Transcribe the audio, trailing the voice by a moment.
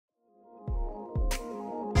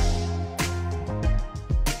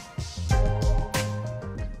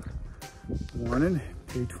morning,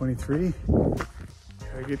 day 23.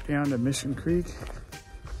 Gotta get down to Mission Creek.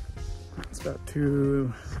 It's about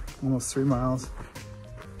almost 3 miles.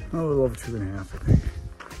 A little over 2.5, I think.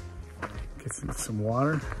 Get some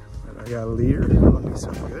water, but I got a leader. That'll do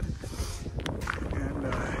something good.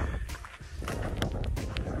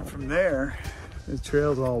 And from there, the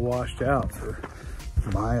trail's all washed out for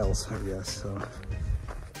miles, I guess. So a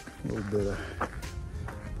little bit of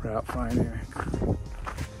route finding,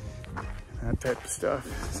 that type of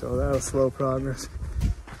stuff. So that'll slow progress.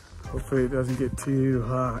 Hopefully it doesn't get too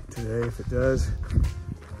hot today. If it does,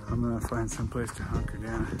 I'm gonna find some place to hunker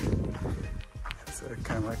down. It's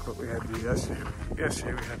kind of like what we had to do yesterday.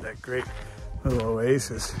 Yesterday we had that great little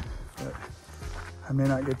oasis, but I may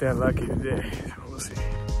not get that lucky today, so we'll see.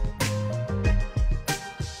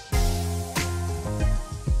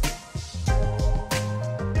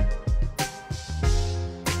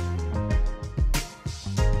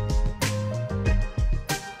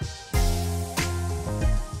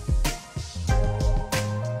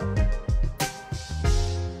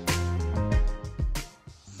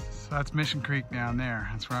 So that's Mission Creek down there.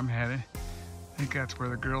 That's where I'm headed. I think that's where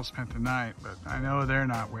the girls spent the night, but I know they're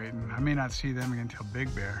not waiting. I may not see them again until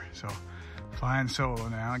Big Bear, so flying solo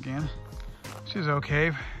now again, which is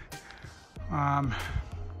okay. Then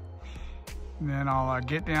I'll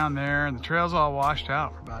get down there, and the trail's all washed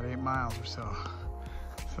out for about 8 miles or so.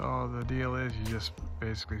 So the deal is you just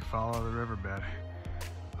basically follow the riverbed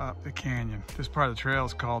up the canyon. This part of the trail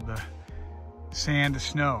is called the sand to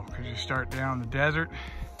snow, because you start down the desert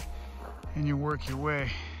and you work your way.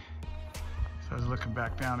 So I was looking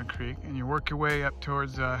back down the creek, and you work your way up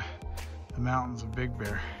towards the mountains of Big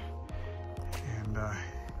Bear. And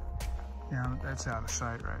yeah, that's out of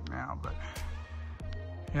sight right now, but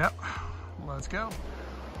yep, let's go.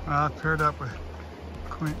 I paired up with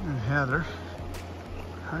Quentin and Heather,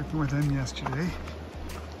 hiking with them yesterday,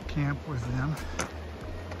 camped with them.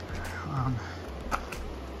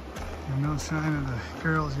 No sign of the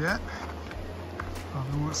girls yet.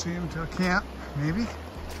 Probably won't see them until camp, maybe.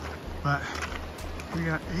 But we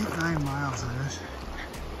got 8-9 miles of this,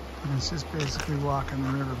 and it's just basically walking the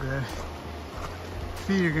riverbed.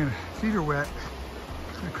 Feet are wet.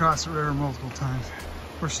 We crossed the river multiple times,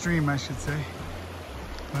 or stream, I should say.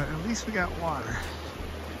 But at least we got water.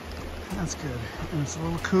 That's good, and it's a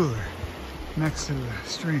little cooler next to the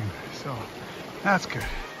stream, so that's good.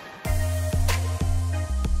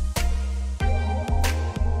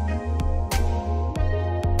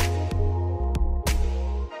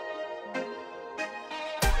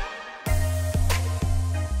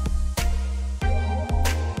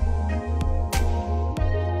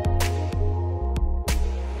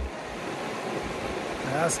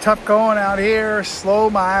 It's tough going out here, slow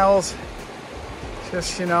miles,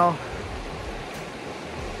 just, you know,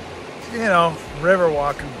 river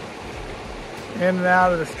walking in and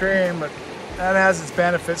out of the stream, but that has its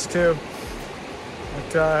benefits too.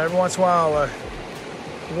 But every once in a while, the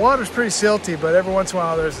water's pretty silty, but every once in a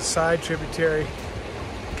while there's a side tributary,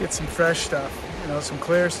 get some fresh stuff, some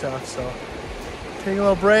clear stuff. So take a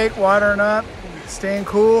little break, watering up, staying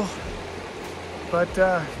cool. But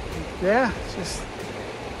yeah, it's just,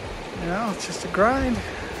 it's just a grind.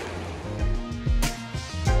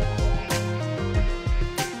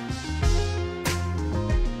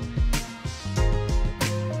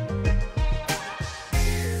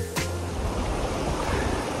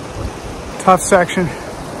 Tough section.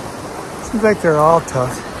 Seems like they're all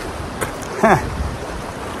tough.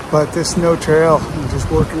 But this no trail, I'm just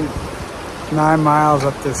working 9 miles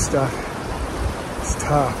up this stuff. It's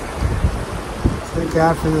tough. I think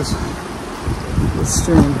after this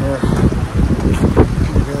stream here,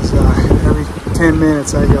 because every 10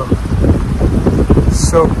 minutes I go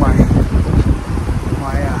soak my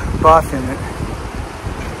buff in it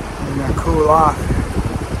and cool off.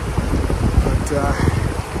 But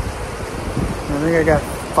I think I got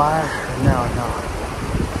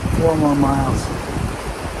 4 more miles.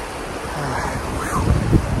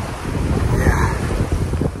 Yeah.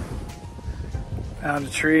 Found a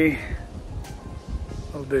tree, a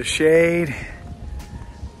little bit of shade.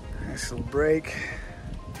 Nice little break.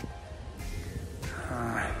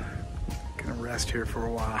 Gonna rest here for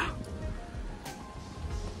a while.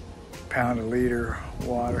 Pound a liter of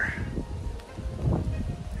water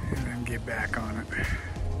and then get back on it.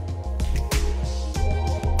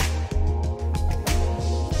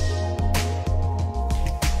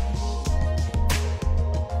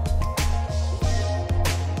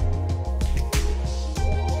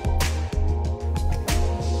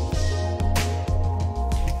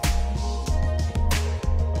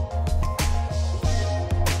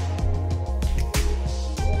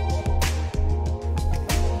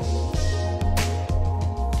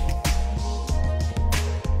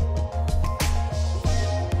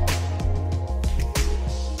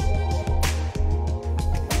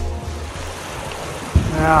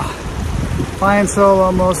 Now, flying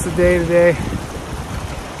solo most of the day today.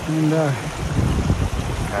 And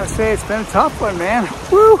gotta say, it's been a tough one, man.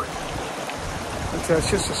 Woo! But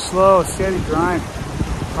it's just a slow, steady grind.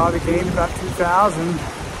 Probably gained about 2,000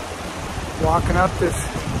 walking up this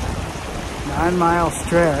 9-mile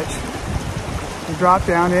stretch. The drop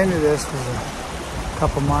down into this was a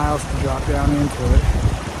couple miles to drop down into it.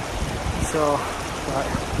 So, but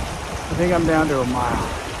I think I'm down to a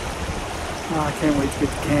mile. Oh, I can't wait to get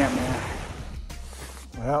to camp, man.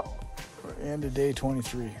 Well, we're into day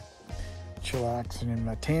 23. Chillaxing in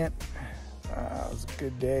my tent. It was a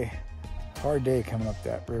good day. Hard day coming up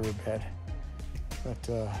that riverbed. But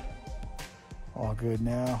all good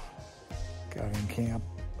now. Got in camp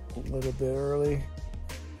a little bit early.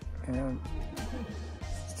 And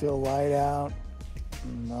still light out.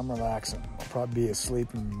 And I'm relaxing. I'll probably be asleep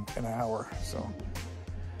in an hour. So,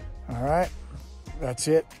 all right. That's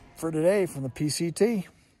it for today from the PCT.